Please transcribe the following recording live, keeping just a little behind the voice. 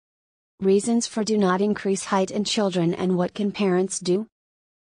Reasons for do not increase height in children and what can parents do?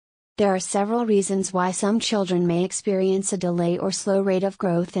 There are several reasons why some children may experience a delay or slow rate of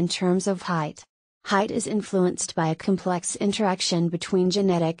growth in terms of height. Height is influenced by a complex interaction between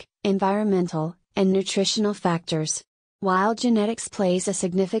genetic, environmental, and nutritional factors. While genetics plays a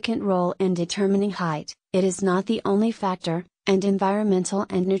significant role in determining height, it is not the only factor, and environmental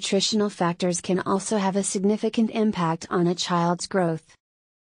and nutritional factors can also have a significant impact on a child's growth.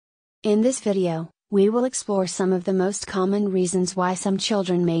 In this video, we will explore some of the most common reasons why some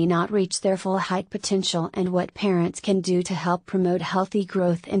children may not reach their full height potential and what parents can do to help promote healthy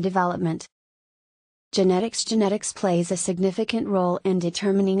growth and development. Genetics plays a significant role in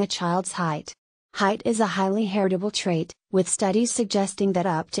determining a child's height. Height is a highly heritable trait, with studies suggesting that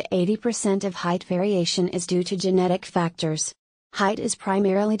up to 80% of height variation is due to genetic factors. Height is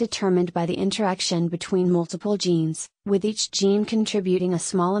primarily determined by the interaction between multiple genes, with each gene contributing a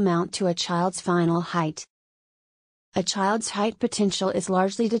small amount to a child's final height. A child's height potential is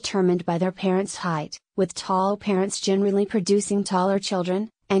largely determined by their parents' height, with tall parents generally producing taller children,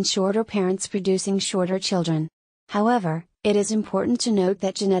 and shorter parents producing shorter children. However, it is important to note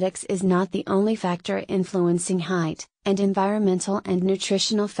that genetics is not the only factor influencing height, and environmental and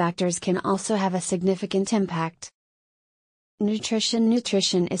nutritional factors can also have a significant impact.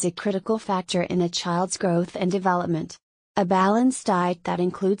 Nutrition is a critical factor in a child's growth and development. A balanced diet that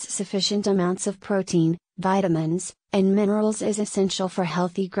includes sufficient amounts of protein, vitamins, and minerals is essential for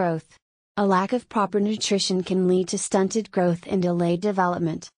healthy growth. A lack of proper nutrition can lead to stunted growth and delayed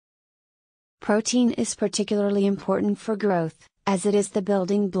development. Protein is particularly important for growth, as it is the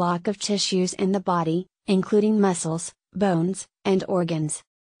building block of tissues in the body, including muscles, bones, and organs.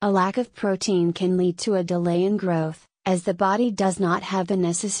 A lack of protein can lead to a delay in growth, as the body does not have the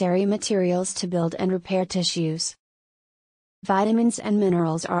necessary materials to build and repair tissues. Vitamins and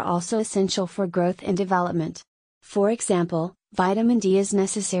minerals are also essential for growth and development. For example, vitamin D is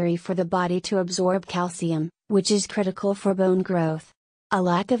necessary for the body to absorb calcium, which is critical for bone growth. A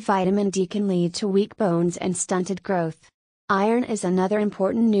lack of vitamin D can lead to weak bones and stunted growth. Iron is another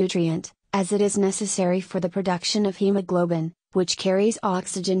important nutrient, as it is necessary for the production of hemoglobin, which carries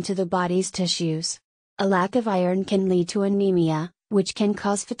oxygen to the body's tissues. A lack of iron can lead to anemia, which can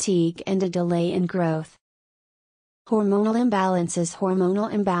cause fatigue and a delay in growth. Hormonal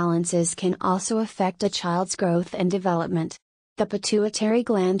imbalances can also affect a child's growth and development. The pituitary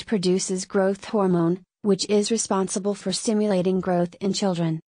gland produces growth hormone, which is responsible for stimulating growth in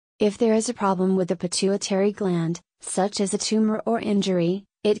children. If there is a problem with the pituitary gland, such as a tumor or injury,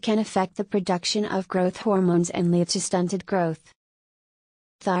 it can affect the production of growth hormones and lead to stunted growth.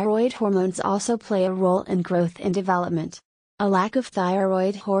 Thyroid hormones also play a role in growth and development. A lack of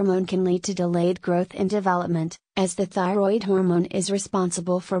thyroid hormone can lead to delayed growth and development, as the thyroid hormone is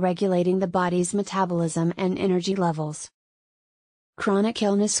responsible for regulating the body's metabolism and energy levels. Chronic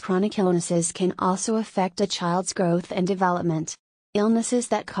illnesses can also affect a child's growth and development. Illnesses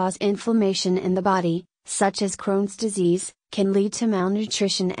that cause inflammation in the body, such as Crohn's disease, can lead to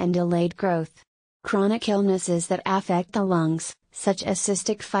malnutrition and delayed growth. Chronic illnesses that affect the lungs, such as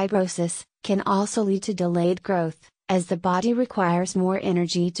cystic fibrosis, can also lead to delayed growth, as the body requires more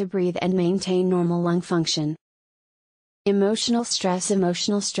energy to breathe and maintain normal lung function. Emotional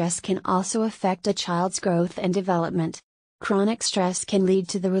stress can also affect a child's growth and development. Chronic stress can lead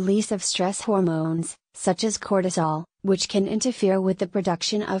to the release of stress hormones, such as cortisol, which can interfere with the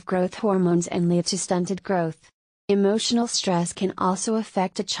production of growth hormones and lead to stunted growth. Emotional stress can also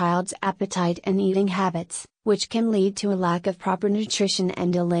affect a child's appetite and eating habits, which can lead to a lack of proper nutrition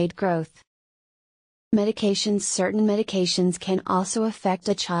and delayed growth. Certain medications can also affect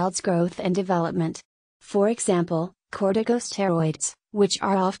a child's growth and development. For example, corticosteroids, which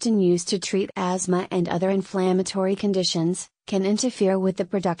are often used to treat asthma and other inflammatory conditions, can interfere with the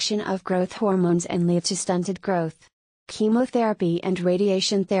production of growth hormones and lead to stunted growth. Chemotherapy and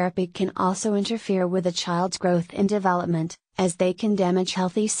radiation therapy can also interfere with a child's growth and development, as they can damage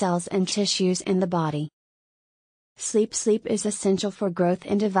healthy cells and tissues in the body. Sleep is essential for growth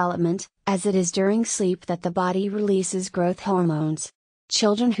and development, as it is during sleep that the body releases growth hormones.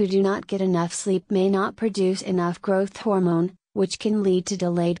 Children who do not get enough sleep may not produce enough growth hormone, which can lead to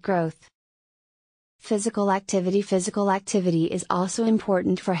delayed growth. Physical activity is also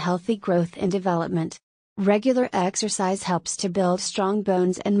important for healthy growth and development. Regular exercise helps to build strong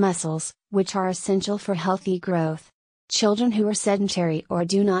bones and muscles, which are essential for healthy growth. Children who are sedentary or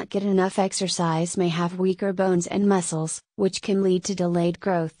do not get enough exercise may have weaker bones and muscles, which can lead to delayed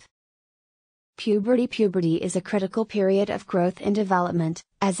growth. Puberty is a critical period of growth and development,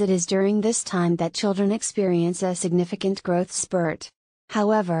 as it is during this time that children experience a significant growth spurt.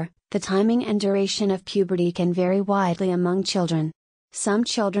 However, the timing and duration of puberty can vary widely among children. Some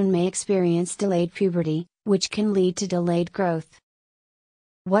children may experience delayed puberty, which can lead to delayed growth.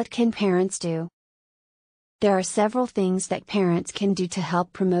 What can parents do? There are several things that parents can do to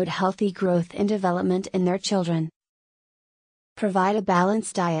help promote healthy growth and development in their children. Provide a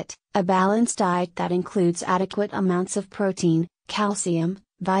balanced diet. A balanced diet that includes adequate amounts of protein, calcium,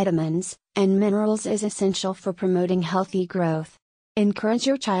 vitamins, and minerals is essential for promoting healthy growth. Encourage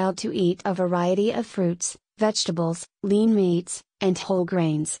your child to eat a variety of fruits, vegetables, lean meats, and whole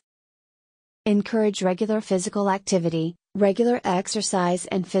grains. Encourage regular physical activity. Regular exercise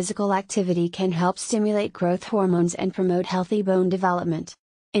and physical activity can help stimulate growth hormones and promote healthy bone development.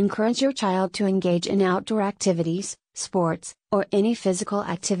 Encourage your child to engage in outdoor activities, sports, or any physical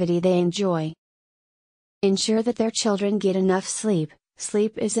activity they enjoy. Ensure that their children get enough sleep.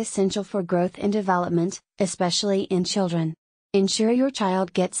 Sleep is essential for growth and development, especially in children. Ensure your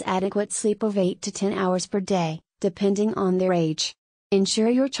child gets adequate sleep of 8 to 10 hours per day, depending on their age. Ensure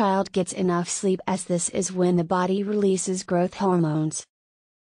your child gets enough sleep, as this is when the body releases growth hormones.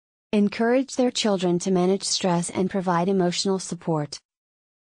 Encourage their children to manage stress and provide emotional support.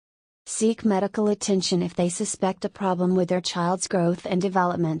 Seek medical attention if they suspect a problem with their child's growth and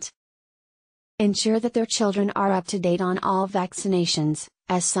development. Ensure that their children are up to date on all vaccinations,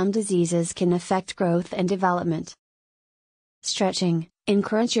 as some diseases can affect growth and development. Stretching.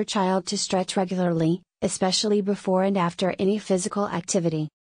 Encourage your child to stretch regularly, especially before and after any physical activity.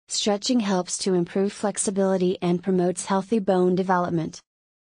 Stretching helps to improve flexibility and promotes healthy bone development.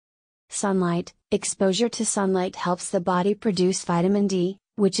 Sunlight. Exposure to sunlight helps the body produce vitamin D,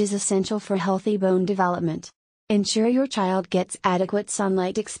 which is essential for healthy bone development. Ensure your child gets adequate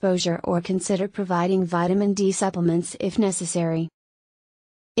sunlight exposure or consider providing vitamin D supplements if necessary.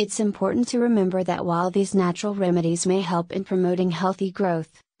 It's important to remember that while these natural remedies may help in promoting healthy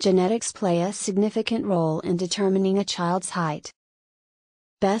growth, genetics play a significant role in determining a child's height.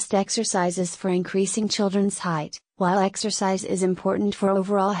 Best exercises for increasing children's height. While exercise is important for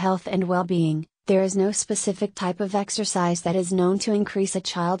overall health and well-being, there is no specific type of exercise that is known to increase a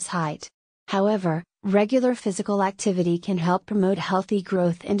child's height. However, regular physical activity can help promote healthy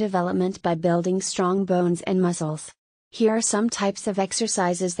growth and development by building strong bones and muscles. Here are some types of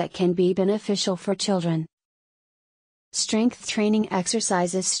exercises that can be beneficial for children. Strength training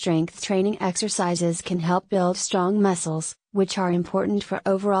exercises. Strength training exercises can help build strong muscles, which are important for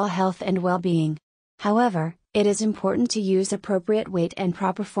overall health and well-being. However, it is important to use appropriate weight and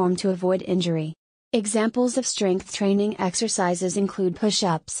proper form to avoid injury. Examples of strength training exercises include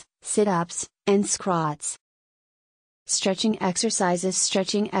push-ups, sit-ups, and squats. Stretching exercises.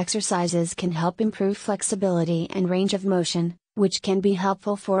 Stretching exercises can help improve flexibility and range of motion, which can be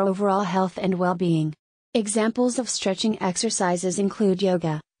helpful for overall health and well-being. Examples of stretching exercises include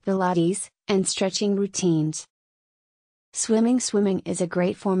yoga, Pilates, and stretching routines. Swimming. Swimming is a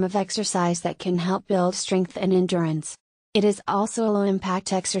great form of exercise that can help build strength and endurance. It is also a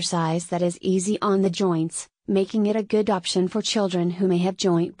low-impact exercise that is easy on the joints, making it a good option for children who may have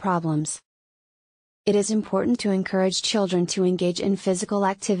joint problems. It is important to encourage children to engage in physical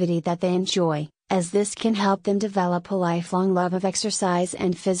activity that they enjoy, as this can help them develop a lifelong love of exercise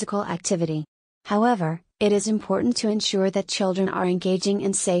and physical activity. However, it is important to ensure that children are engaging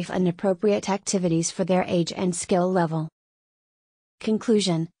in safe and appropriate activities for their age and skill level.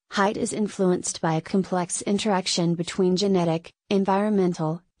 Conclusion: height is influenced by a complex interaction between genetic,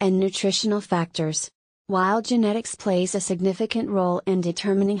 environmental, and nutritional factors. While genetics plays a significant role in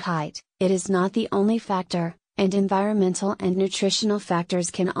determining height, it is not the only factor, and environmental and nutritional factors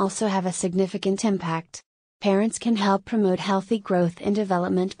can also have a significant impact. Parents can help promote healthy growth and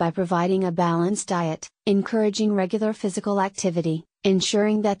development by providing a balanced diet, encouraging regular physical activity,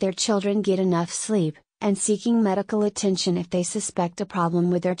 ensuring that their children get enough sleep, and seeking medical attention if they suspect a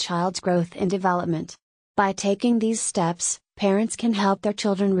problem with their child's growth and development. By taking these steps, parents can help their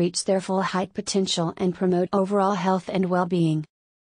children reach their full height potential and promote overall health and well-being.